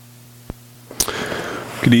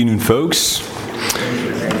Good evening, folks.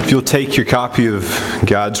 If you'll take your copy of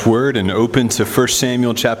God's Word and open to 1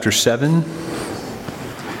 Samuel chapter 7.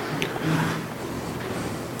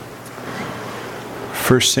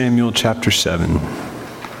 1 Samuel chapter 7.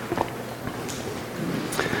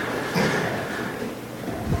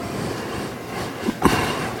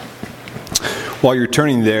 While you're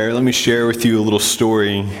turning there, let me share with you a little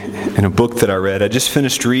story in a book that I read. I just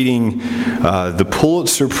finished reading the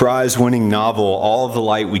Pulitzer Prize-winning novel, All the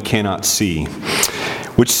Light We Cannot See,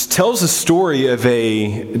 which tells the story of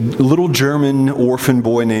a little German orphan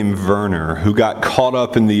boy named Werner who got caught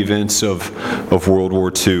up in the events of World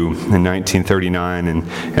War II in 1939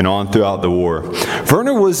 and on throughout the war.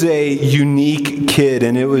 Werner was a unique kid,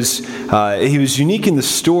 and he was unique in the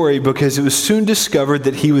story because it was soon discovered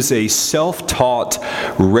that he was a self-taught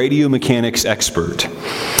radio mechanics expert.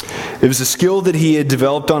 It was a skill that he had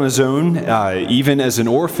developed on his own, even as an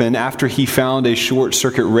orphan, after he found a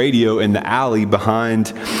short-circuit radio in the alley behind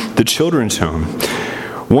the children's home.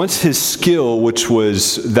 Once his skill, which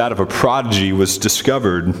was that of a prodigy, was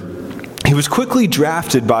discovered, he was quickly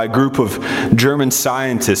drafted by a group of German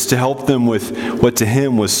scientists to help them with what to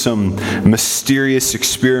him was some mysterious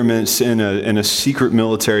experiments in a secret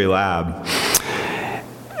military lab.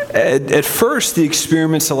 At first, the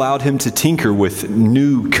experiments allowed him to tinker with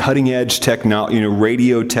new cutting-edge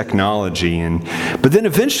radio technology, but then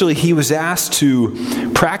eventually he was asked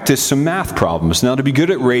to practice some math problems. Now, to be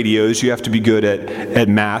good at radios, you have to be good at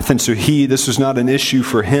math, and so this was not an issue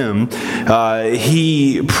for him.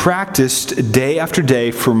 He practiced day after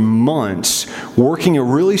day for months, working a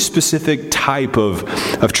really specific type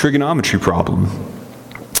of trigonometry problem.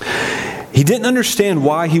 He didn't understand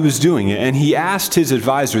why he was doing it, and he asked his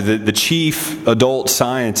advisor, the chief adult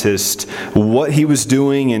scientist, what he was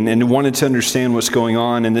doing and wanted to understand what's going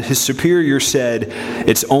on. And his superior said,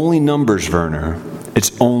 "It's only numbers, Werner.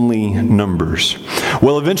 It's only numbers."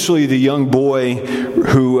 Well, eventually the young boy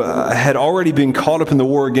who had already been caught up in the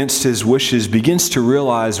war against his wishes begins to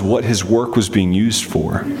realize what his work was being used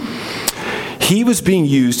for. He was being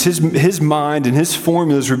used, his mind and his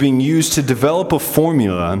formulas were being used to develop a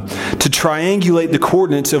formula to triangulate the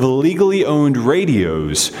coordinates of illegally owned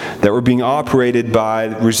radios that were being operated by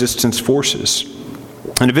resistance forces.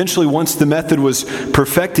 And eventually, once the method was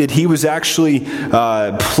perfected, he was actually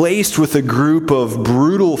placed with a group of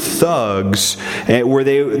brutal thugs where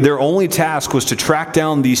their only task was to track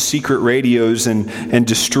down these secret radios and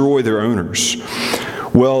destroy their owners.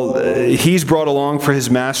 Well, he's brought along for his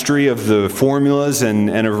mastery of the formulas and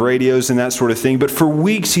of radios and that sort of thing. But for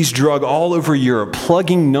weeks, he's drug all over Europe,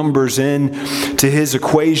 plugging numbers in to his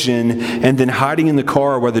equation and then hiding in the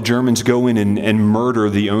car while the Germans go in and murder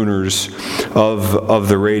the owners of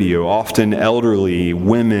the radio, often elderly,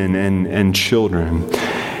 women, and children.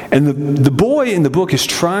 And the boy in the book is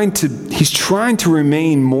trying to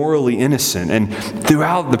remain morally innocent. And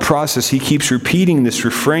throughout the process, he keeps repeating this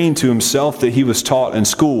refrain to himself that he was taught in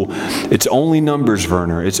school. It's only numbers,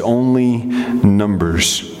 Werner. It's only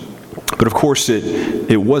numbers. But of course,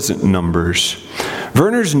 it wasn't numbers.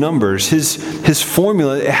 Werner's numbers, his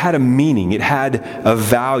formula, it had a meaning, it had a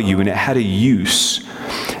value, and it had a use.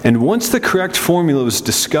 And once the correct formula was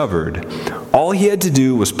discovered, all he had to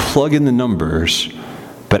do was plug in the numbers,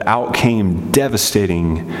 but out came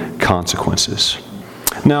devastating consequences.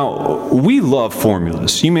 Now, we love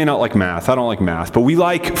formulas. You may not like math. I don't like math. But we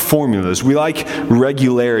like formulas. We like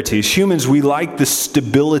regularities. Humans, we like the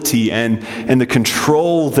stability and the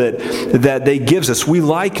control that they gives us. We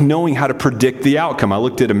like knowing how to predict the outcome. I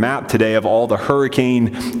looked at a map today of all the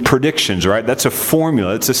hurricane predictions, right? That's a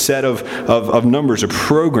formula. It's a set of numbers, a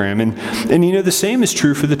program. And you know, the same is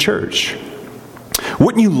true for the church.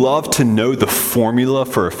 Wouldn't you love to know the formula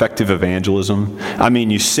for effective evangelism? I mean,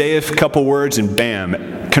 you say a couple words and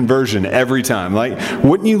bam, conversion every time. Like,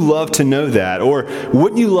 wouldn't you love to know that? Or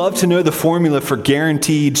wouldn't you love to know the formula for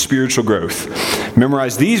guaranteed spiritual growth?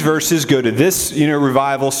 Memorize these verses, go to this,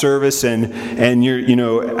 revival service, and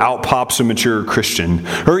you're, out pops a mature Christian.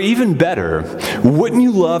 Or even better, wouldn't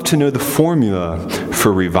you love to know the formula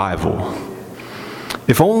for revival?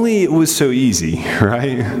 If only it was so easy,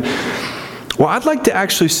 right? Well, I'd like to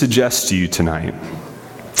actually suggest to you tonight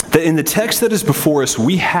that in the text that is before us,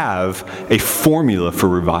 we have a formula for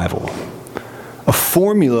revival. A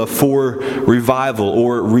formula for revival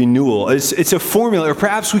or renewal. It's a formula, or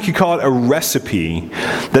perhaps we could call it a recipe,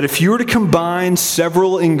 that if you were to combine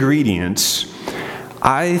several ingredients,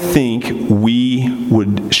 I think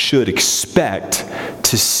we should expect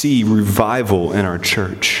to see revival in our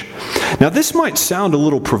church. Now, this might sound a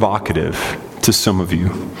little provocative, to some of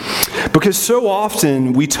you. Because so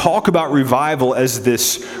often we talk about revival as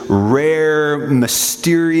this rare,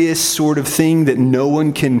 mysterious sort of thing that no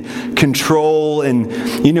one can control. And,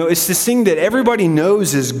 it's this thing that everybody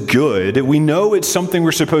knows is good. We know it's something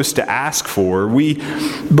we're supposed to ask for.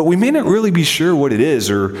 But we may not really be sure what it is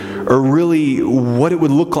or really what it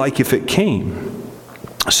would look like if it came.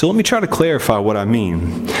 So let me try to clarify what I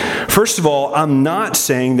mean. First of all, I'm not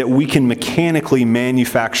saying that we can mechanically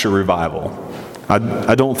manufacture revival.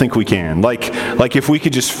 I don't think we can. Like if we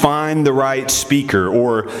could just find the right speaker,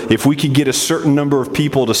 or if we could get a certain number of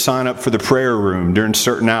people to sign up for the prayer room during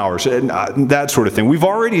certain hours, and that sort of thing. We've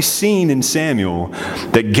already seen in Samuel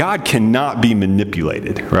that God cannot be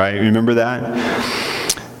manipulated, right? Remember that?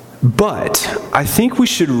 But I think we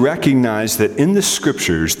should recognize that in the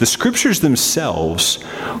Scriptures themselves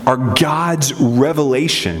are God's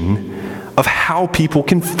revelation of how people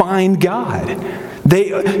can find God.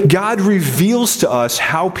 God reveals to us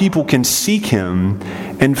how people can seek Him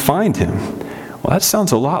and find Him. Well, that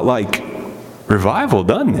sounds a lot like revival,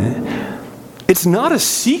 doesn't it? It's not a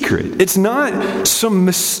secret. It's not some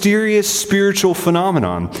mysterious spiritual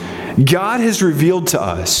phenomenon. God has revealed to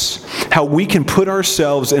us how we can put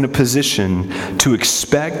ourselves in a position to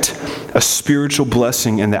expect a spiritual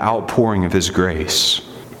blessing and the outpouring of His grace.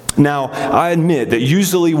 Now, I admit that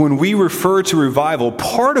usually when we refer to revival,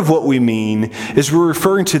 part of what we mean is we're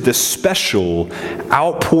referring to the special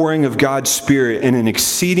outpouring of God's Spirit in an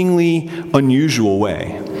exceedingly unusual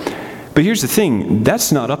way. But here's the thing,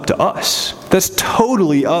 that's not up to us. That's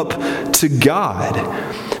totally up to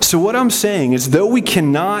God. So what I'm saying is, though we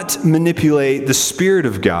cannot manipulate the Spirit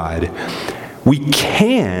of God, we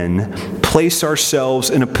can place ourselves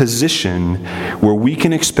in a position where we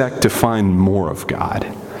can expect to find more of God.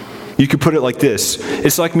 You could put it like this.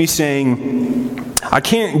 It's like me saying, I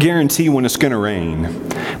can't guarantee when it's going to rain,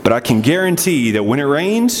 but I can guarantee that when it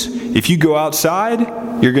rains, if you go outside,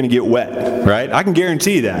 you're going to get wet, right? I can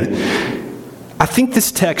guarantee that. I think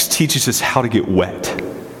this text teaches us how to get wet.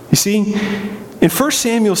 You see, in 1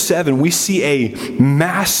 Samuel 7, we see a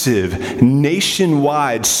massive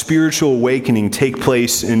nationwide spiritual awakening take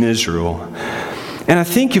place in Israel. And I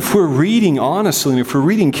think if we're reading honestly and if we're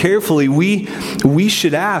reading carefully, we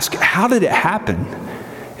should ask, how did it happen?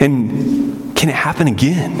 And can it happen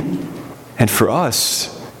again? And for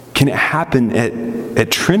us, can it happen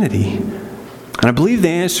at Trinity? And I believe the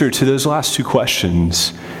answer to those last two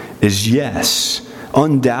questions is yes.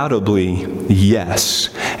 Undoubtedly, yes.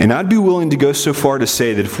 And I'd be willing to go so far to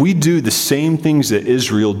say that if we do the same things that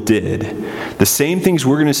Israel did, the same things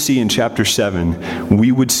we're going to see in chapter 7,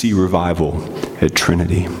 we would see revival at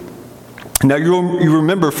Trinity. Now, you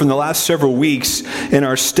remember from the last several weeks in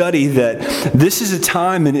our study that this is a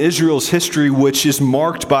time in Israel's history which is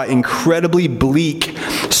marked by incredibly bleak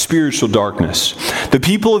spiritual darkness. The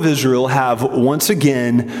people of Israel have once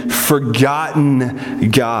again forgotten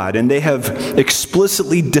God, and they have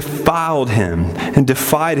explicitly defiled Him and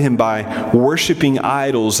defied Him by worshiping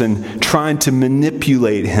idols and trying to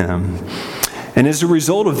manipulate Him. And as a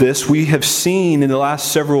result of this, we have seen in the last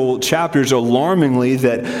several chapters alarmingly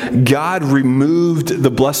that God removed the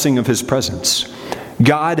blessing of His presence.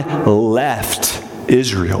 God left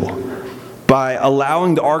Israel by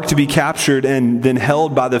allowing the ark to be captured and then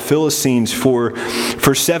held by the Philistines for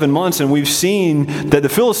 7 months. And we've seen that the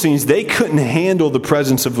Philistines, they couldn't handle the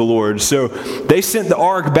presence of the Lord. So they sent the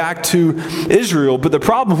ark back to Israel. But the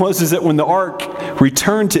problem is that when the ark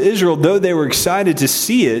returned to Israel, though they were excited to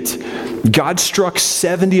see it, God struck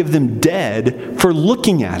 70 of them dead for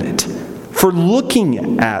looking at it, for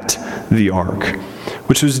looking at the ark,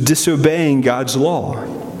 which was disobeying God's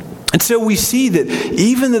law. And so we see that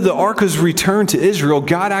even though the ark was returned to Israel,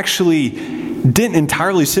 God actually didn't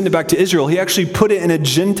entirely send it back to Israel. He actually put it in a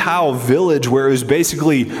Gentile village where it was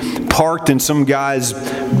basically parked in some guy's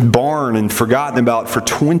barn and forgotten about for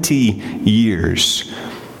 20 years.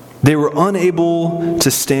 They were unable to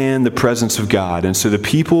stand the presence of God. And so the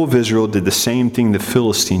people of Israel did the same thing the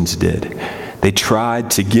Philistines did. They tried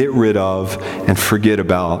to get rid of and forget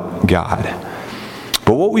about God.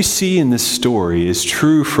 But what we see in this story is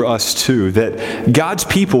true for us too, that God's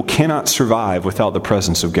people cannot survive without the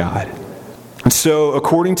presence of God. And so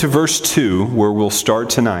according to verse 2, where we'll start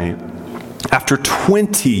tonight, after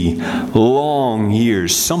 20 long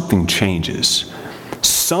years, something changes.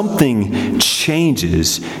 Something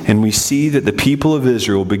changes, and we see that the people of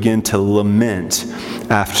Israel begin to lament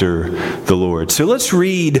after the Lord. So let's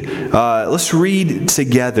read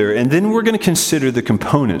together, and then we're going to consider the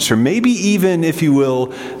components, or maybe even, if you will,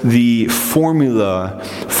 the formula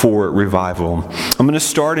for revival. I'm going to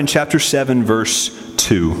start in chapter 7, verse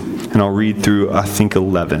 2, and I'll read through, I think,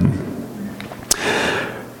 11.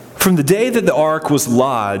 From the day that the ark was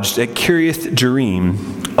lodged at Kiriath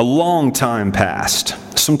Jearim, a long time passed,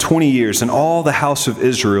 some 20 years, and all the house of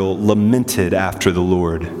Israel lamented after the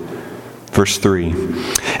Lord. Verse 3,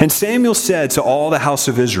 and Samuel said to all the house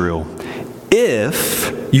of Israel,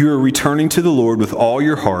 if you are returning to the Lord with all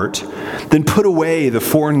your heart, then put away the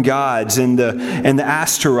foreign gods and the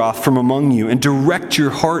Ashtaroth from among you, and direct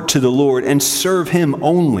your heart to the Lord and serve him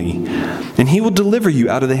only, and he will deliver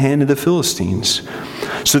you out of the hand of the Philistines.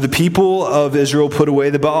 So the people of Israel put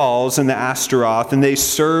away the Baals and the Ashtaroth, and they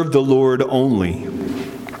served the Lord only.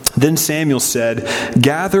 Then Samuel said,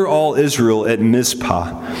 gather all Israel at Mizpah,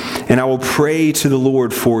 and I will pray to the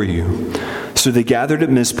Lord for you. So they gathered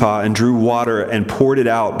at Mizpah and drew water and poured it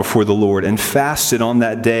out before the Lord and fasted on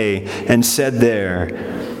that day and said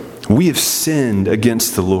there, we have sinned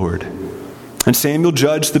against the Lord. And Samuel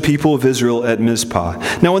judged the people of Israel at Mizpah.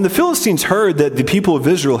 Now when the Philistines heard that the people of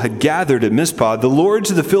Israel had gathered at Mizpah, the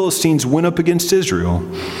lords of the Philistines went up against Israel.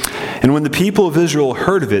 And when the people of Israel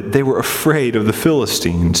heard of it, they were afraid of the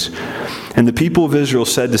Philistines. And the people of Israel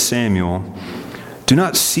said to Samuel, do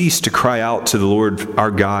not cease to cry out to the Lord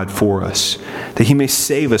our God for us, that he may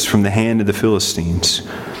save us from the hand of the Philistines.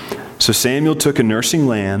 So Samuel took a nursing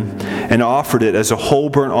lamb and offered it as a whole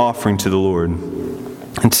burnt offering to the Lord.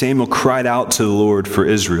 And Samuel cried out to the Lord for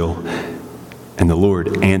Israel, and the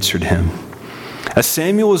Lord answered him. As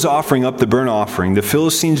Samuel was offering up the burnt offering, the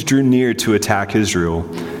Philistines drew near to attack Israel.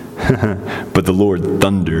 But the Lord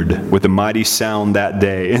thundered with a mighty sound that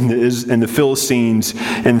day, and the Philistines,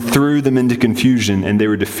 and threw them into confusion, and they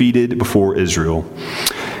were defeated before Israel.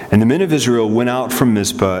 And the men of Israel went out from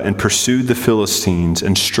Mizpah and pursued the Philistines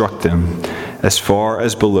and struck them as far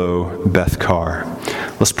as below Beth-kar.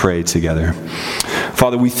 Let's pray together.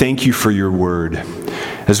 Father, we thank you for your word.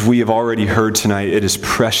 As we have already heard tonight, it is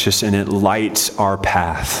precious and it lights our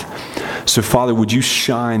path. So, Father, would you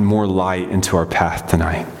shine more light into our path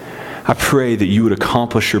tonight? I pray that you would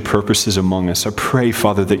accomplish your purposes among us. I pray,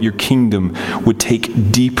 Father, that your kingdom would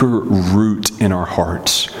take deeper root in our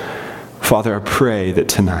hearts. Father, I pray that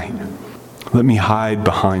tonight, let me hide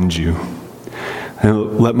behind you.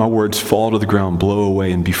 And let my words fall to the ground, blow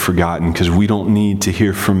away, and be forgotten, because we don't need to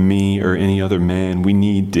hear from me or any other man. We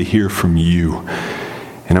need to hear from you.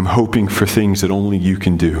 And I'm hoping for things that only you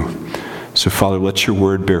can do. So, Father, let your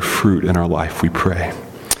word bear fruit in our life, we pray.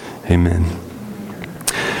 Amen.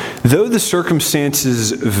 Though the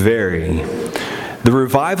circumstances vary, the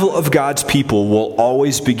revival of God's people will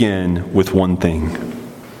always begin with one thing: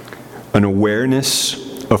 an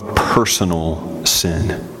awareness of personal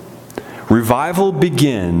sin. Revival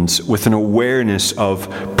begins with an awareness of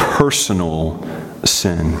personal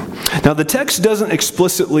sin. Now, the text doesn't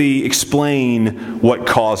explicitly explain what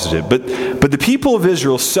caused it, but the people of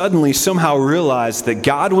Israel suddenly somehow realized that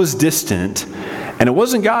God was distant, and it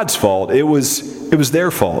wasn't God's fault, it was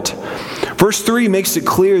their fault. Verse 3 makes it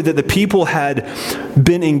clear that the people had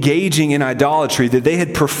been engaging in idolatry, that they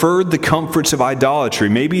had preferred the comforts of idolatry.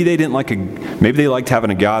 Maybe they liked having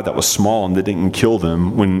a God that was small and that didn't kill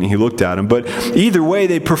them when he looked at them. But either way,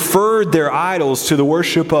 they preferred their idols to the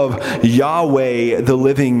worship of Yahweh, the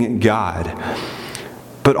living God.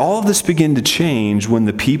 But all of this began to change when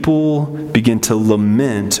the people began to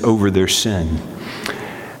lament over their sin.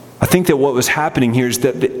 I think that what was happening here is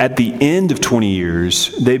that at the end of 20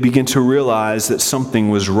 years, they began to realize that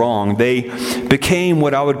something was wrong. They became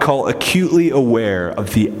what I would call acutely aware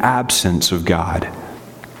of the absence of God.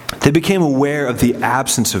 They became aware of the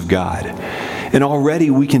absence of God. And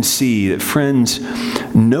already we can see that, friends,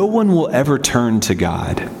 no one will ever turn to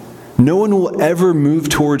God. No one will ever move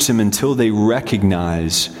towards him until they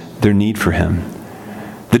recognize their need for him.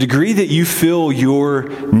 The degree that you feel your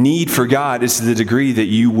need for God is the degree that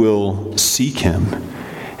you will seek him.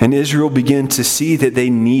 And Israel began to see that they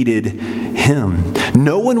needed him.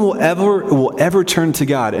 No one will ever turn to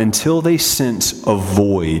God until they sense a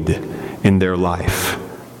void in their life.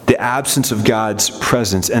 The absence of God's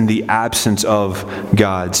presence and the absence of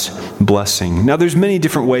God's blessing. Now, there's many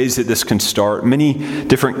different ways that this can start, many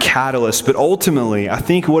different catalysts, but ultimately, I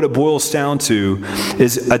think what it boils down to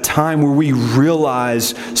is a time where we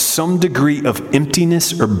realize some degree of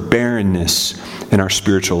emptiness or barrenness in our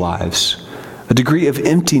spiritual lives. A degree of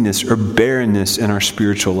emptiness or barrenness in our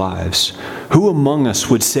spiritual lives. Who among us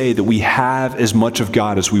would say that we have as much of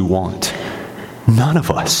God as we want? None of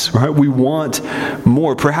us, right? We want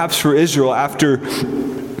more. Perhaps for Israel, after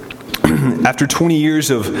After 20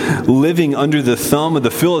 years of living under the thumb of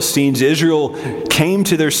the Philistines, Israel came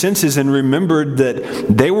to their senses and remembered that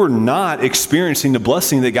they were not experiencing the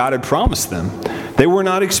blessing that God had promised them. They were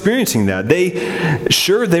not experiencing that.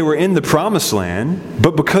 They were in the promised land,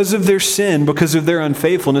 but because of their sin, because of their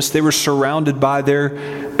unfaithfulness, they were surrounded by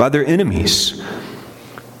their enemies.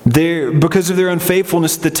 Because of their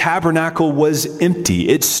unfaithfulness, the tabernacle was empty.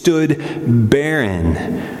 It stood barren,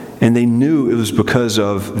 and they knew it was because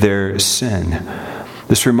of their sin.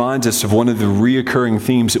 This reminds us of one of the reoccurring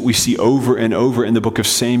themes that we see over and over in the book of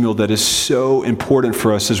Samuel that is so important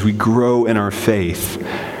for us as we grow in our faith.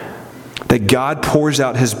 That God pours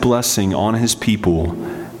out his blessing on his people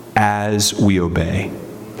as we obey.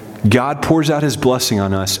 God pours out his blessing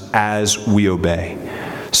on us as we obey.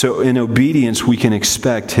 So in obedience, we can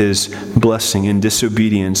expect his blessing. In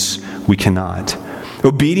disobedience, we cannot.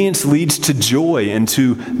 Obedience leads to joy and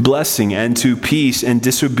to blessing and to peace, and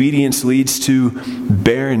disobedience leads to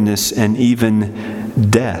barrenness and even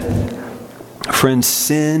death. Friends,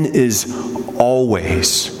 sin is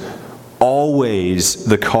always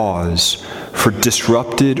the cause for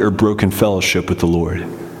disrupted or broken fellowship with the Lord.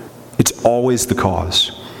 It's always the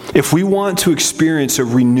cause. If we want to experience a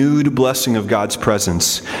renewed blessing of God's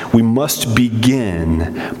presence, we must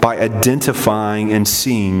begin by identifying and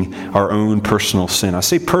seeing our own personal sin. I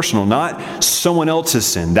say personal, not someone else's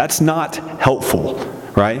sin. That's not helpful,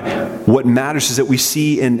 right? What matters is that we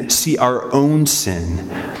see our own sin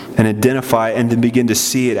and identify and then begin to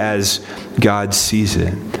see it as God sees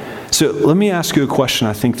it. So let me ask you a question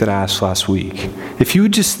I think that I asked last week. If you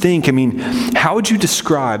would just think, how would you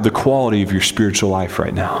describe the quality of your spiritual life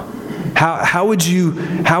right now? How would you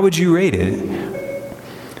rate it?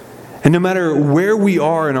 And no matter where we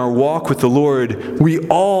are in our walk with the Lord, we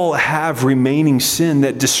all have remaining sin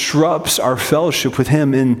that disrupts our fellowship with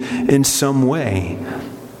him in some way.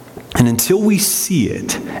 And until we see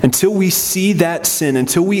it, until we see that sin,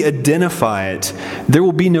 until we identify it, there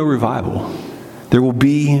will be no revival. There will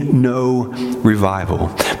be no revival.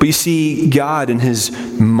 But you see, God in his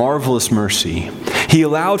marvelous mercy, he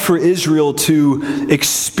allowed for Israel to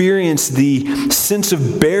experience the sense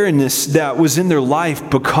of barrenness that was in their life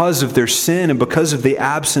because of their sin and because of the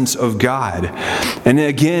absence of God. And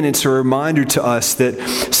again, it's a reminder to us that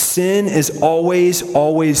sin is always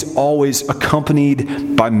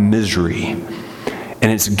accompanied by misery.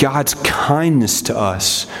 And it's God's kindness to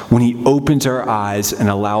us when he opens our eyes and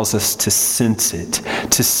allows us to sense it,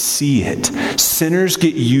 to see it. Sinners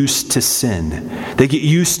get used to sin. They get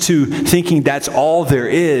used to thinking that's all there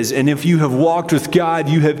is. And if you have walked with God,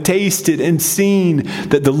 you have tasted and seen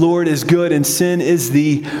that the Lord is good, and sin is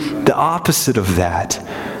the opposite of that.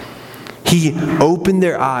 He opened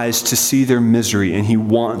their eyes to see their misery, and he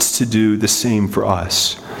wants to do the same for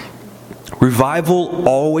us. Revival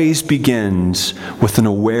always begins with an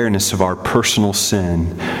awareness of our personal sin,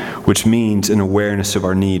 which means an awareness of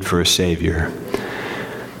our need for a Savior.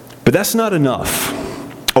 But that's not enough.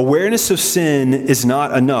 Awareness of sin is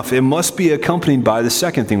not enough. It must be accompanied by the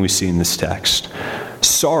second thing we see in this text: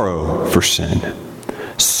 sorrow for sin.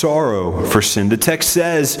 Sorrow for sin. The text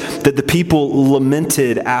says that the people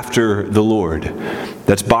lamented after the Lord.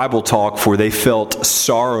 That's Bible talk for they felt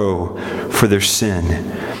sorrow for their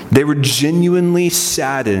sin. They were genuinely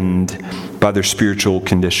saddened by their spiritual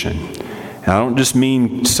condition. And I don't just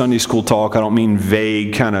mean Sunday school talk. I don't mean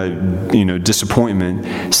vague kind of,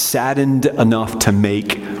 disappointment. Saddened enough to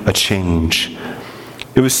make a change.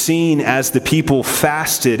 It was seen as the people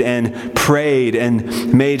fasted and prayed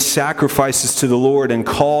and made sacrifices to the Lord and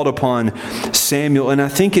called upon Samuel. And I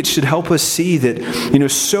think it should help us see that,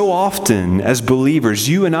 so often as believers,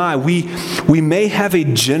 you and I, we may have a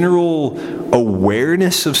general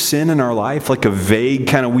awareness of sin in our life, like a vague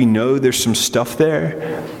kind of, we know there's some stuff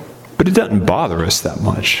there, but it doesn't bother us that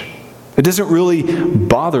much. It doesn't really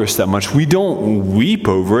bother us that much. We don't weep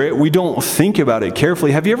over it. We don't think about it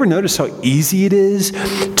carefully. Have you ever noticed how easy it is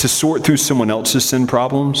to sort through someone else's sin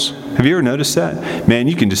problems? Have you ever noticed that? Man,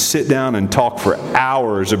 you can just sit down and talk for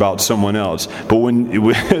hours about someone else. But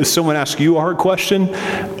when someone asks you a hard question,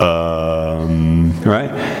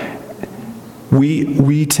 right?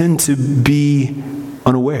 We tend to be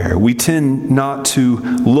unaware. We tend not to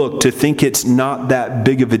look, to think it's not that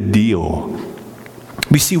big of a deal.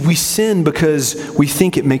 We sin because we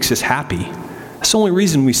think it makes us happy. That's the only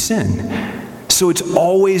reason we sin. So it's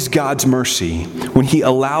always God's mercy when he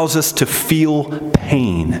allows us to feel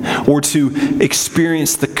pain or to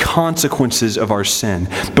experience the consequences of our sin.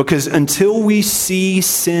 Because until we see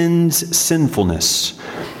sin's sinfulness,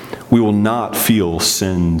 we will not feel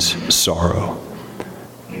sin's sorrow.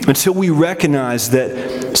 until we recognize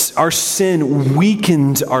that our sin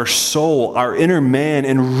weakens our soul, our inner man,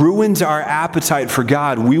 and ruins our appetite for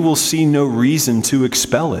God, we will see no reason to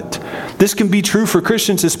expel it. This can be true for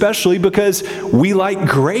Christians especially because we like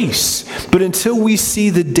grace. But until we see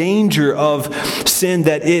the danger of sin,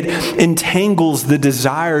 that it entangles the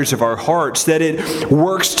desires of our hearts, that it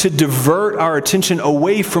works to divert our attention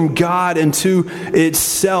away from God and to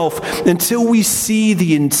itself, until we see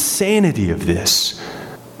the insanity of this,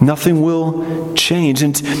 nothing will change.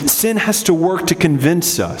 And sin has to work to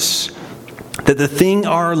convince us that the thing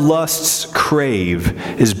our lusts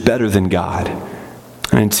crave is better than God.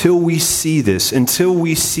 And until we see this, until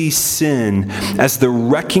we see sin as the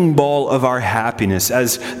wrecking ball of our happiness,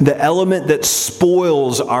 as the element that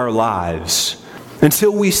spoils our lives,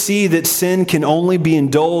 until we see that sin can only be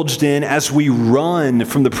indulged in as we run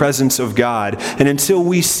from the presence of God, and until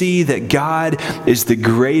we see that God is the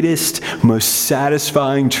greatest, most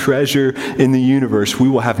satisfying treasure in the universe, we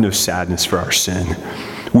will have no sadness for our sin.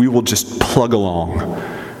 We will just plug along,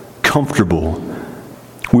 comfortable.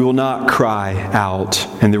 We will not cry out,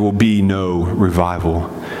 and there will be no revival.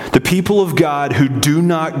 The people of God who do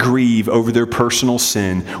not grieve over their personal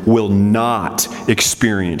sin will not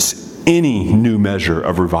experience any new measure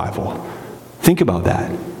of revival. Think about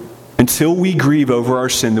that. Until we grieve over our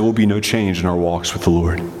sin, there will be no change in our walks with the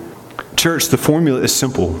Lord. Church, the formula is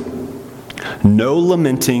simple. No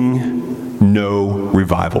lamenting, no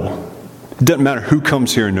revival. It doesn't matter who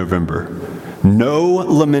comes here in November. No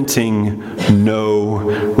lamenting, no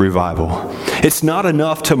revival. It's not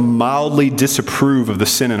enough to mildly disapprove of the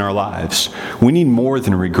sin in our lives. We need more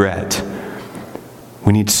than regret.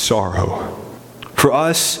 We need sorrow. For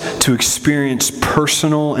us to experience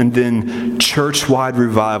personal and then church-wide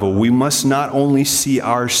revival, we must not only see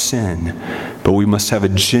our sin, but we must have a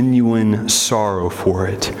genuine sorrow for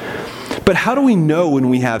it. But how do we know when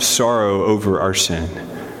we have sorrow over our sin?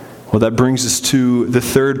 Well, that brings us to the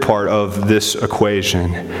third part of this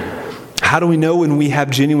equation. How do we know when we have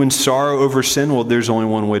genuine sorrow over sin? Well, there's only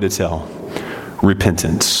one way to tell.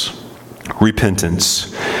 Repentance.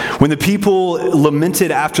 Repentance. When the people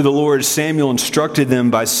lamented after the Lord, Samuel instructed them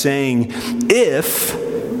by saying, if,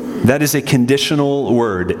 that is a conditional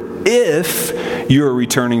word, if you are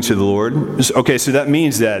returning to the Lord. Okay, so that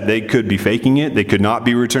means that they could be faking it. They could not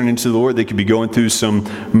be returning to the Lord. They could be going through some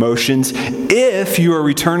motions. If you are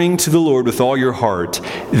returning to the Lord with all your heart,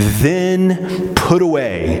 then put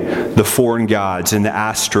away the foreign gods and the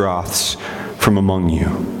Ashtaroths from among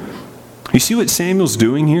you. You see what Samuel's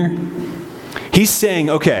doing here? He's saying,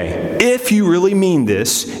 okay, if you really mean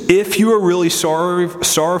this, if you are really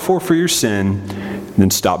sorrowful for your sin, then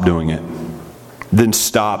stop doing it. Then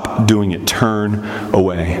stop doing it. Turn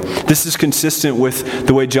away. This is consistent with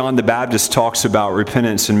the way John the Baptist talks about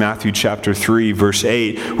repentance in Matthew chapter 3, verse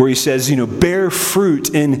 8, where he says, bear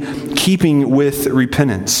fruit in keeping with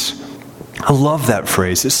repentance. I love that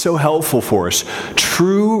phrase. It's so helpful for us.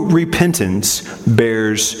 True repentance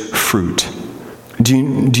bears fruit. Do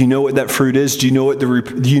you know what that fruit is? Do you know what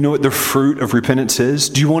the fruit of repentance is?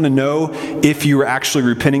 Do you want to know if you are actually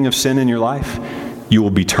repenting of sin in your life? You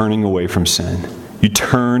will be turning away from sin. You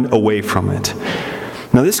turn away from it.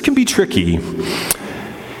 Now this can be tricky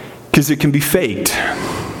because it can be faked.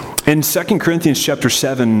 In 2 Corinthians chapter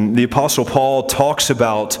 7, the Apostle Paul talks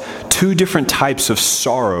about two different types of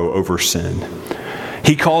sorrow over sin.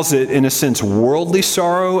 He calls it, in a sense, worldly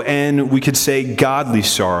sorrow, and we could say godly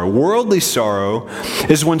sorrow. Worldly sorrow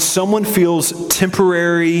is when someone feels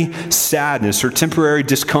temporary sadness or temporary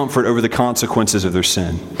discomfort over the consequences of their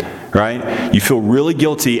sin, right? You feel really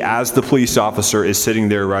guilty as the police officer is sitting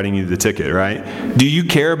there writing you the ticket, right? Do you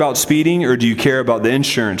care about speeding or do you care about the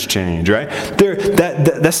insurance change, right?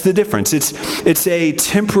 That's the difference. It's a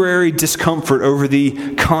temporary discomfort over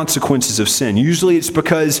the consequences of sin. Usually it's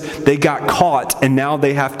because they got caught and now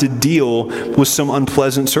they have to deal with some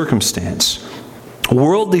unpleasant circumstance.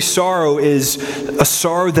 Worldly sorrow is a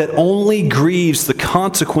sorrow that only grieves the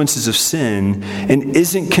consequences of sin and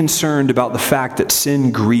isn't concerned about the fact that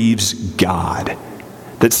sin grieves God.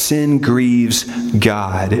 That sin grieves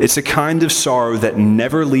God. It's a kind of sorrow that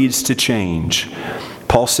never leads to change.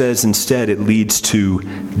 Paul says instead it leads to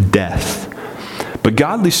death. But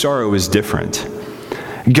godly sorrow is different.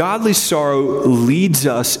 Godly sorrow leads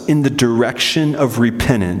us in the direction of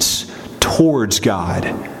repentance towards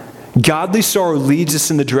God. Godly sorrow leads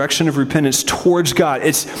us in the direction of repentance towards God.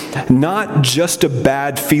 It's not just a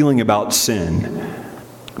bad feeling about sin.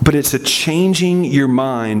 But it's a changing your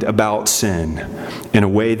mind about sin in a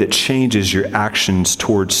way that changes your actions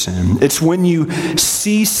towards sin. It's when you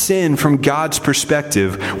see sin from God's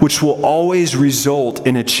perspective, which will always result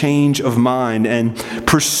in a change of mind and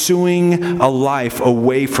pursuing a life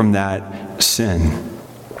away from that sin.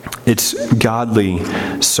 It's godly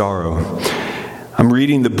sorrow. I'm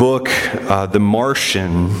reading the book, The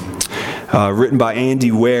Martian, written by Andy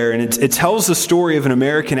Weir, and it tells the story of an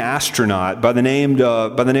American astronaut by the name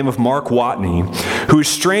of Mark Watney, who is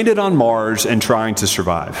stranded on Mars and trying to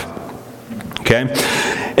survive. Okay,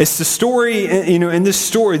 it's the story. In this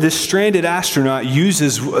story, this stranded astronaut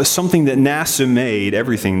uses something that NASA made,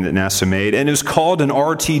 everything that NASA made, and it was called an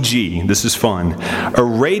RTG. This is fun, a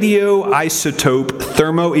radioisotope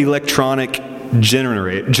thermoelectronic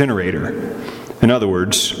generator. In other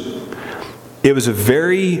words, it was a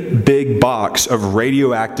very big box of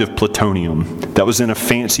radioactive plutonium that was in a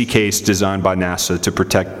fancy case designed by NASA to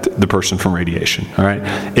protect the person from radiation. All right?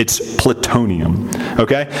 It's plutonium.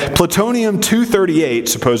 Okay? Plutonium-238,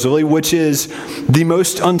 supposedly, which is the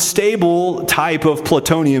most unstable type of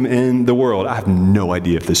plutonium in the world. I have no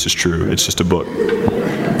idea if this is true. It's just a book.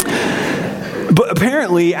 But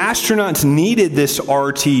apparently, astronauts needed this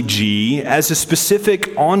RTG as a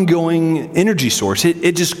specific ongoing energy source.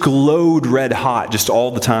 It just glowed red hot just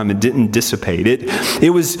all the time and didn't dissipate. It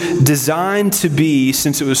was designed to be,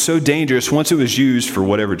 since it was so dangerous, once it was used for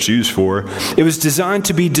whatever it's used for, it was designed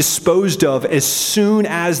to be disposed of as soon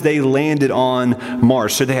as they landed on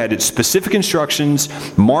Mars. So they had specific instructions,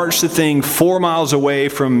 march the thing 4 miles away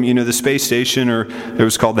from the space station, or it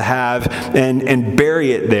was called the HAV, and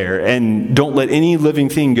bury it there, and don't let any living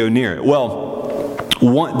thing go near it. Well,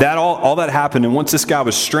 all that happened, and once this guy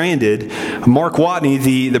was stranded, Mark Watney,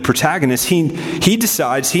 the protagonist, he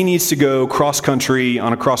decides he needs to go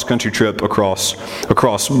on a cross-country trip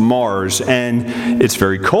across Mars, and it's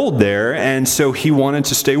very cold there, and so he wanted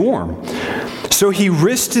to stay warm. So he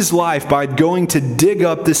risked his life by going to dig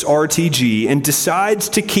up this RTG and decides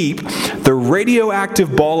to keep the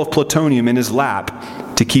radioactive ball of plutonium in his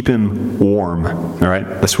lap to keep him warm. All right?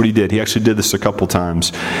 That's what he did. He actually did this a couple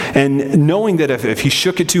times. And knowing that if he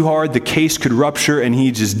shook it too hard, the case could rupture and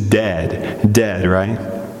he just dead, right?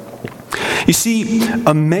 You see,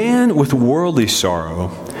 a man with worldly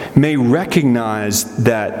sorrow may recognize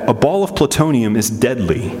that a ball of plutonium is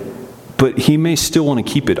deadly, but he may still want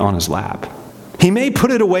to keep it on his lap. He may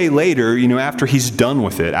put it away later, after he's done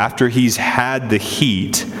with it, after he's had the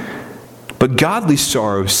heat. But godly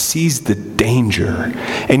sorrow sees the danger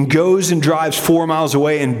and goes and drives 4 miles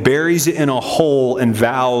away and buries it in a hole and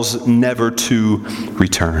vows never to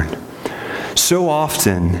return. So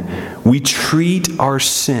often, we treat our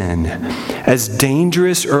sin as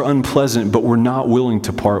dangerous or unpleasant, but we're not willing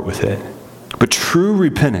to part with it. But true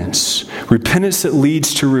repentance that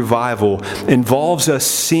leads to revival, involves us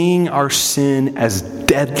seeing our sin as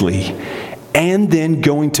deadly and then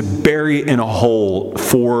going to bury it in a hole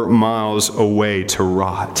 4 miles away to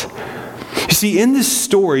rot. You see, in this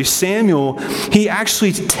story, Samuel, he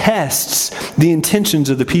actually tests the intentions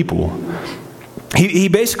of the people. He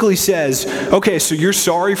basically says, okay, so you're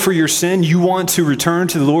sorry for your sin. You want to return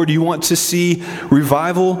to the Lord. You want to see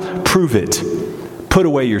revival. Prove it. Put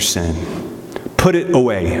away your sin. Put it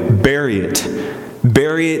away. Bury it.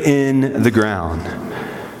 Bury it in the ground.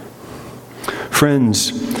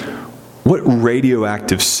 Friends, what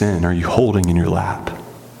radioactive sin are you holding in your lap?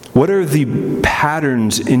 What are the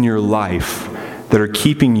patterns in your life that are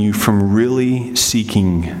keeping you from really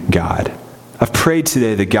seeking God? I've prayed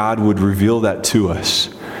today that God would reveal that to us.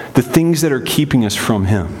 The things that are keeping us from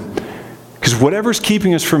Him. Because whatever's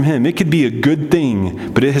keeping us from Him, it could be a good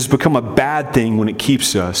thing, but it has become a bad thing when it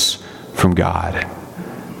keeps us from God.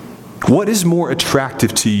 What is more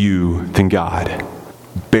attractive to you than God?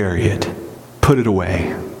 Bury it. Put it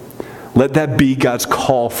away. Let that be God's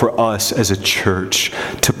call for us as a church,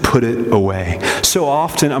 to put it away. So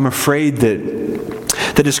often I'm afraid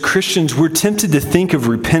that as Christians, we're tempted to think of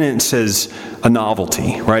repentance as a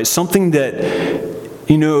novelty, right? Something that,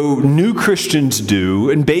 new Christians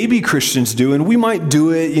do and baby Christians do, and we might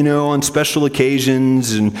do it, on special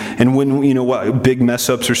occasions and when, big mess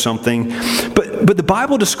ups or something. But the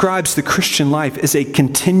Bible describes the Christian life as a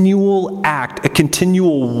continual act, a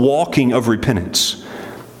continual walking of repentance.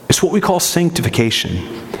 It's what we call sanctification.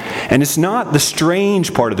 And it's not the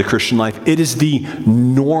strange part of the Christian life. It is the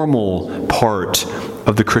normal part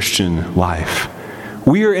of the Christian life.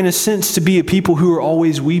 We are, in a sense, to be a people who are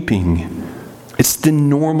always weeping. It's the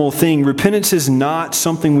normal thing. Repentance is not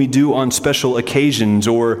something we do on special occasions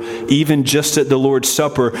or even just at the Lord's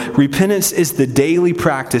Supper. Repentance is the daily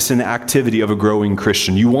practice and activity of a growing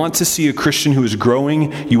Christian. You want to see a Christian who is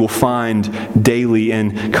growing, you will find daily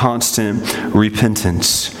and constant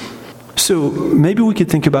repentance. So maybe we could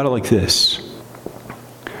think about it like this.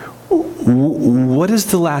 What is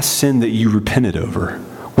the last sin that you repented over?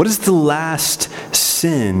 What is the last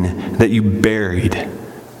sin that you buried?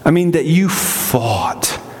 That you fought.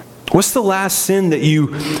 What's the last sin that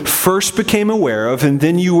you first became aware of and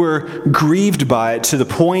then you were grieved by it to the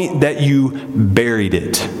point that you buried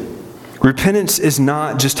it? Repentance is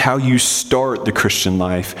not just how you start the Christian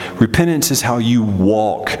life. Repentance is how you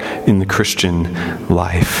walk in the Christian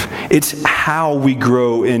life. It's how we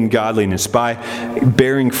grow in godliness, by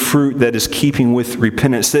bearing fruit that is keeping with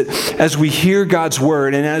repentance. That as we hear God's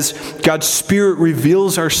word and as God's Spirit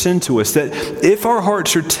reveals our sin to us, that if our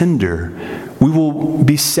hearts are tender, we will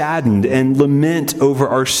be saddened and lament over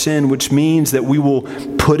our sin, which means that we will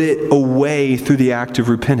put it away through the act of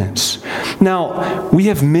repentance. Now, we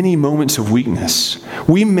have many moments of weakness.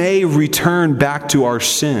 We may return back to our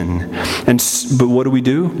sin. But what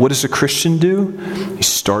do? What does a Christian do? He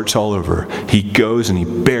starts all over. He goes and he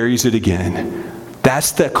buries it again.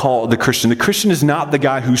 That's the call of the Christian. The Christian is not the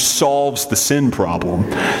guy who solves the sin problem.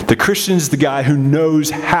 The Christian is the guy who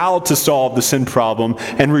knows how to solve the sin problem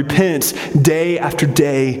and repents day after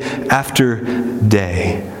day after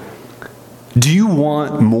day. Do you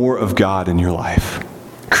want more of God in your life?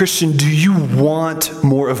 Christian, do you want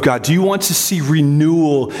more of God? Do you want to see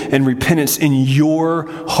renewal and repentance in your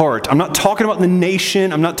heart? I'm not talking about the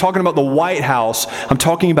nation. I'm not talking about the White House. I'm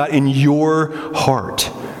talking about in your heart.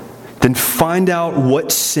 Then find out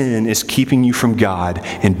what sin is keeping you from God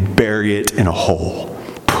and bury it in a hole.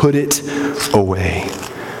 Put it away.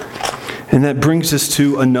 And that brings us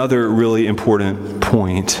to another really important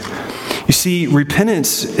point. You see,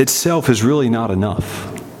 repentance itself is really not enough.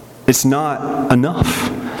 It's not enough.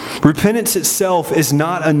 Repentance itself is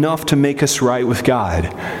not enough to make us right with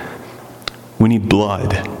God. We need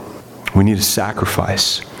blood. We need a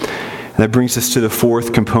sacrifice. And that brings us to the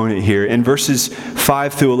fourth component here. In verses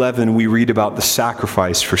 5 through 11, we read about the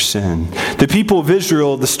sacrifice for sin. The people of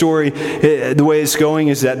Israel, the story, the way it's going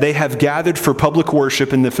is that they have gathered for public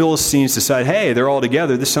worship, and the Philistines decide, hey, they're all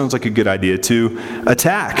together. This sounds like a good idea to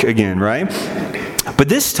attack again, right? But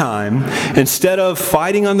this time, instead of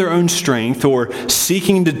fighting on their own strength or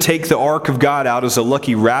seeking to take the ark of God out as a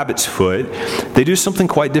lucky rabbit's foot, they do something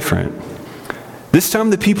quite different. This time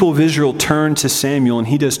the people of Israel turn to Samuel, and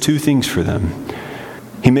he does two things for them.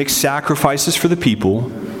 He makes sacrifices for the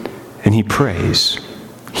people, and he prays.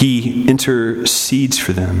 He intercedes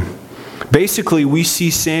for them. Basically, we see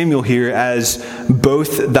Samuel here as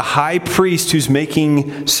both the high priest who's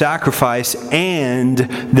making sacrifice and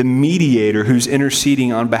the mediator who's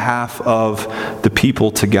interceding on behalf of the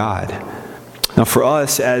people to God. Now, for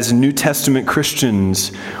us as New Testament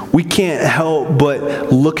Christians, we can't help but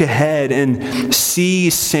look ahead and see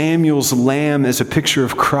Samuel's lamb as a picture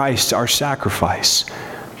of Christ, our sacrifice.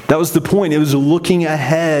 That was the point. It was looking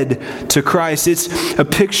ahead to Christ. It's a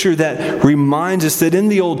picture that reminds us that in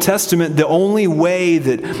the Old Testament, the only way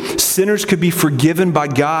that sinners could be forgiven by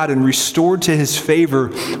God and restored to His favor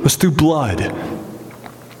was through blood,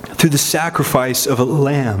 through the sacrifice of a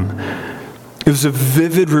lamb. It was a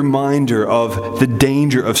vivid reminder of the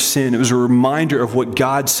danger of sin. It was a reminder of what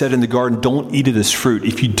God said in the garden, don't eat of this fruit.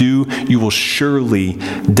 If you do, you will surely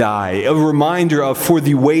die. A reminder of, for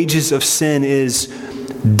the wages of sin is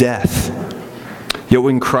death. Yet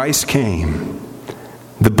when Christ came,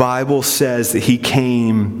 the Bible says that He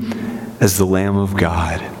came as the Lamb of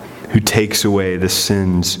God who takes away the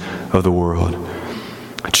sins of the world.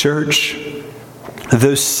 Church,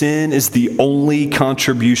 though sin is the only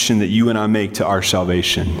contribution that you and I make to our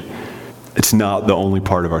salvation, it's not the only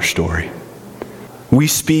part of our story. We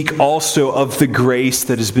speak also of the grace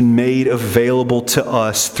that has been made available to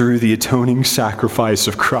us through the atoning sacrifice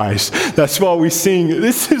of Christ. That's why we sing,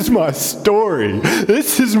 this is my story.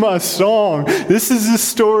 This is my song. This is the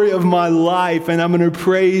story of my life, and I'm going to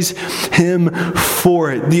praise Him for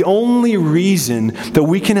it. The only reason that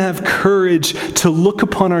we can have courage to look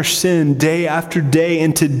upon our sin day after day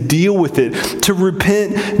and to deal with it, to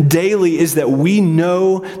repent daily, is that we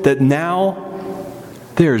know that now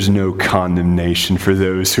there's no condemnation for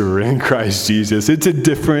those who are in Christ Jesus. It's a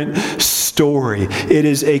different story. It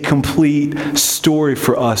is a complete story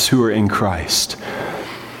for us who are in Christ.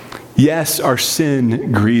 Yes, our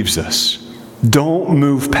sin grieves us. Don't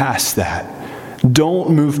move past that.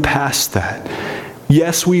 Don't move past that.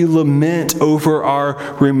 Yes, we lament over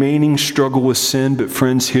our remaining struggle with sin, but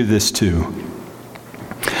friends, hear this too.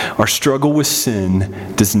 Our struggle with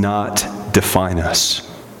sin does not define us.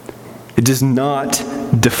 It does not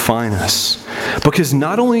define us. Because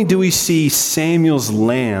not only do we see Samuel's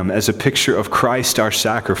lamb as a picture of Christ, our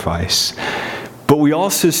sacrifice, but we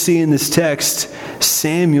also see in this text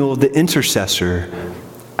Samuel, the intercessor,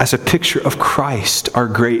 as a picture of Christ, our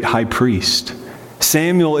great high priest.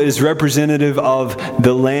 Samuel is representative of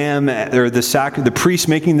the lamb, or the priest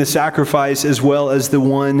making the sacrifice, as well as the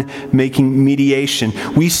one making mediation.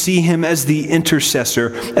 We see him as the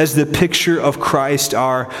intercessor, as the picture of Christ,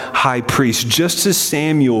 our high priest. Just as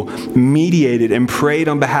Samuel mediated and prayed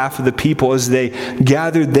on behalf of the people as they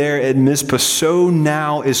gathered there at Mizpah, so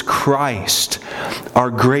now is Christ,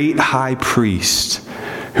 our great high priest,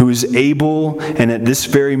 who is able and at this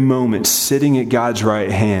very moment sitting at God's right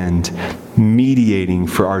hand, mediating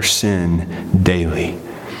for our sin daily.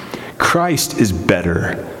 Christ is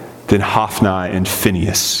better than Hophni and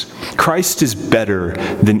Phinehas. Christ is better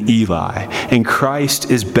than Eli, and Christ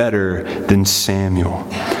is better than Samuel.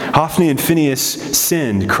 Hophni and Phinehas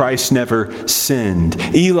sinned. Christ never sinned.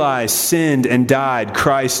 Eli sinned and died.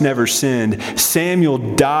 Christ never sinned. Samuel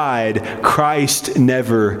died. Christ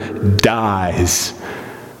never dies.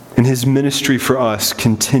 And his ministry for us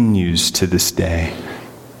continues to this day.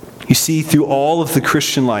 You see, through all of the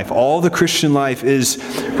Christian life is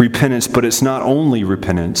repentance, but it's not only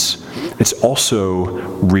repentance, it's also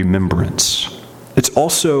remembrance. It's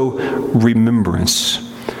also remembrance.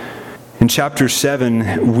 In chapter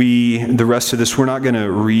 7, the rest of this, we're not going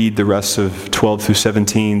to read the rest of 12 through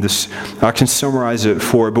 17. I can summarize it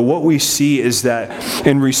for it. But what we see is that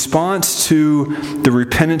in response to the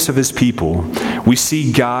repentance of his people, we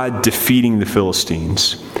see God defeating the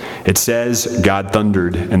Philistines. It says God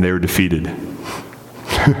thundered and they were defeated. Isn't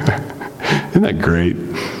that great?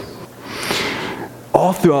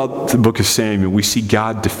 All throughout the book of Samuel, we see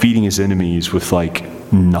God defeating his enemies with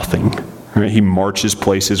nothing. Right? He marches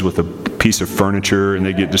places with a piece of furniture and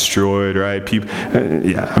they get destroyed, right? Who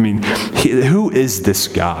is this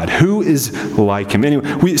God? Who is like him?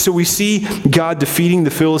 Anyway, so we see God defeating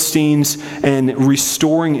the Philistines and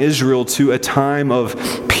restoring Israel to a time of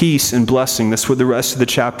peace and blessing. That's what the rest of the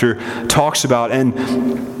chapter talks about. And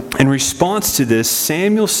in response to this,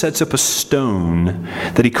 Samuel sets up a stone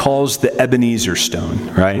that he calls the Ebenezer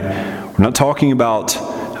stone, right? We're not talking about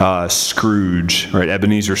Scrooge, right?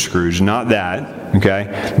 Ebenezer Scrooge, not that,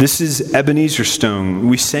 okay? This is Ebenezer stone.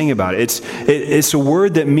 We sang about it. It's a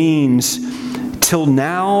word that means, till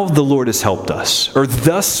now the Lord has helped us, or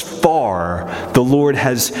thus far the Lord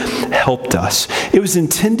has helped us. It was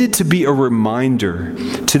intended to be a reminder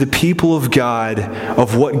to the people of God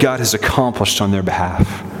of what God has accomplished on their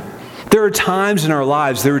behalf. There are times in our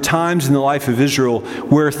lives, there were times in the life of Israel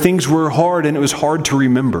where things were hard and it was hard to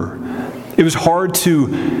remember. It was hard to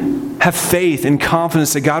have faith and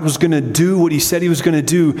confidence that God was going to do what he said he was going to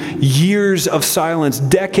do. Years of silence,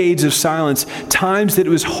 decades of silence, times that it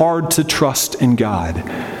was hard to trust in God.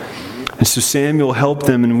 And so Samuel helped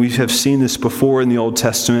them, and we have seen this before in the Old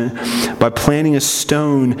Testament, by planting a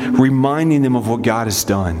stone reminding them of what God has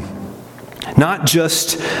done. Not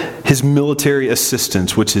just his military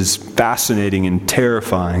assistance, which is fascinating and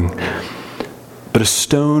terrifying, but a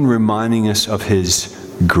stone reminding us of his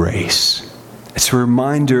grace. It's a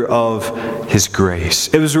reminder of his grace.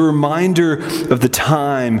 It was a reminder of the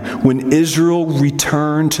time when Israel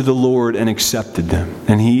returned to the Lord and accepted them.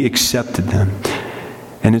 And he accepted them.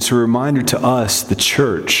 And it's a reminder to us, the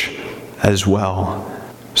church, as well.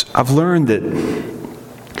 I've learned that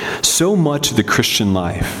so much of the Christian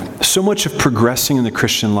life, so much of progressing in the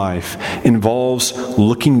Christian life involves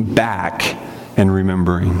looking back and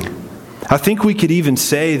remembering. I think we could even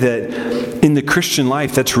say that in the Christian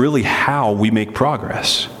life, that's really how we make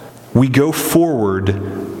progress. We go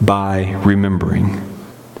forward by remembering.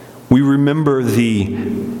 We remember the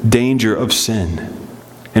danger of sin,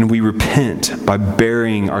 and we repent by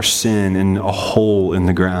burying our sin in a hole in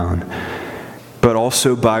the ground, but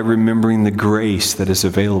also by remembering the grace that is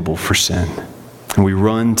available for sin. And we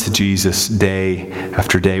run to Jesus day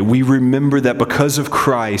after day. We remember that because of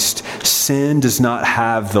Christ, sin does not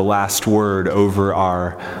have the last word over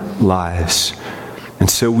our lives. And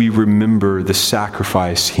so we remember the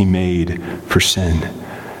sacrifice he made for sin.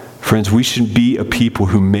 Friends, we should be a people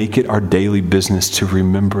who make it our daily business to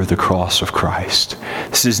remember the cross of Christ.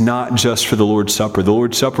 This is not just for the Lord's Supper. The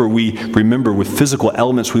Lord's Supper we remember with physical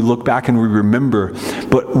elements. We look back and we remember.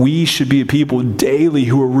 But we should be a people daily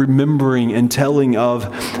who are remembering and telling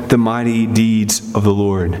of the mighty deeds of the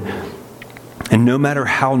Lord. And no matter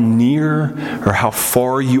how near or how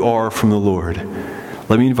far you are from the Lord,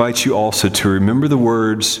 let me invite you also to remember the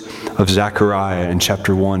words of Zechariah in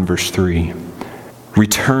chapter 1, verse 3.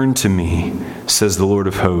 Return to me, says the Lord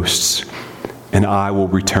of hosts, and I will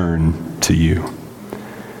return to you.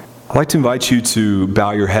 I'd like to invite you to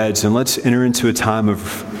bow your heads and let's enter into a time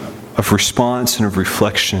of response and of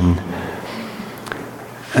reflection.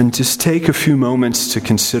 And just take a few moments to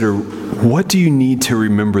consider, what do you need to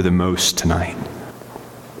remember the most tonight?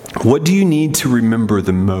 What do you need to remember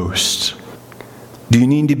the most? Do you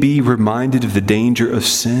need to be reminded of the danger of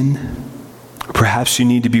sin? Perhaps you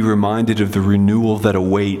need to be reminded of the renewal that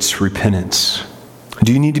awaits repentance.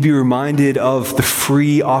 Do you need to be reminded of the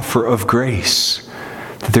free offer of grace?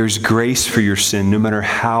 That there's grace for your sin, no matter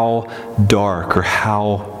how dark or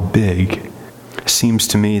how big. It seems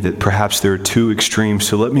to me that perhaps there are two extremes,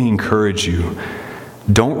 so let me encourage you.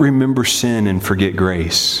 Don't remember sin and forget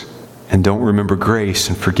grace. And don't remember grace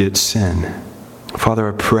and forget sin. Father,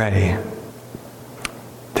 I pray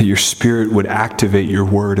that your Spirit would activate your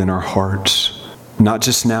word in our hearts. Not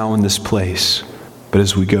just now in this place, but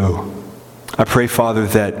as we go. I pray, Father,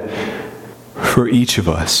 that for each of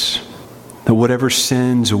us, that whatever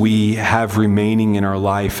sins we have remaining in our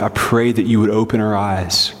life, I pray that you would open our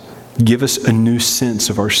eyes. Give us a new sense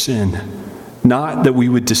of our sin. Not that we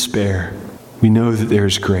would despair. We know that there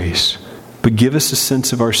is grace. But give us a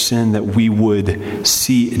sense of our sin that we would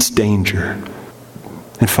see its danger.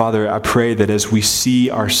 And Father, I pray that as we see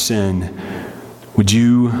our sin, would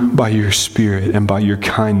you, by your Spirit and by your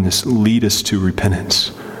kindness, lead us to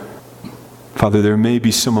repentance? Father, there may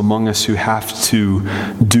be some among us who have to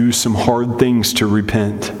do some hard things to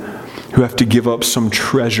repent, who have to give up some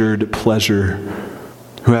treasured pleasure,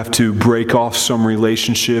 who have to break off some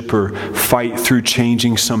relationship or fight through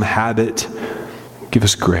changing some habit. Give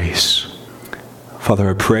us grace.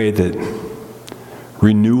 Father, I pray that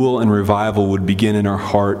renewal and revival would begin in our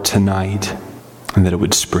heart tonight and that it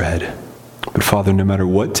would spread. But Father, no matter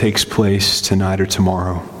what takes place tonight or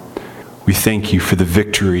tomorrow, we thank you for the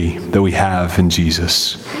victory that we have in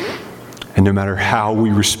Jesus. And no matter how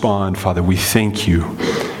we respond, Father, we thank you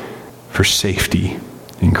for safety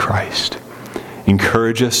in Christ.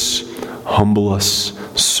 Encourage us, humble us,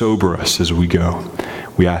 sober us as we go.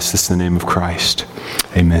 We ask this in the name of Christ.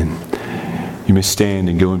 Amen. You may stand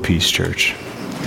and go in peace, church.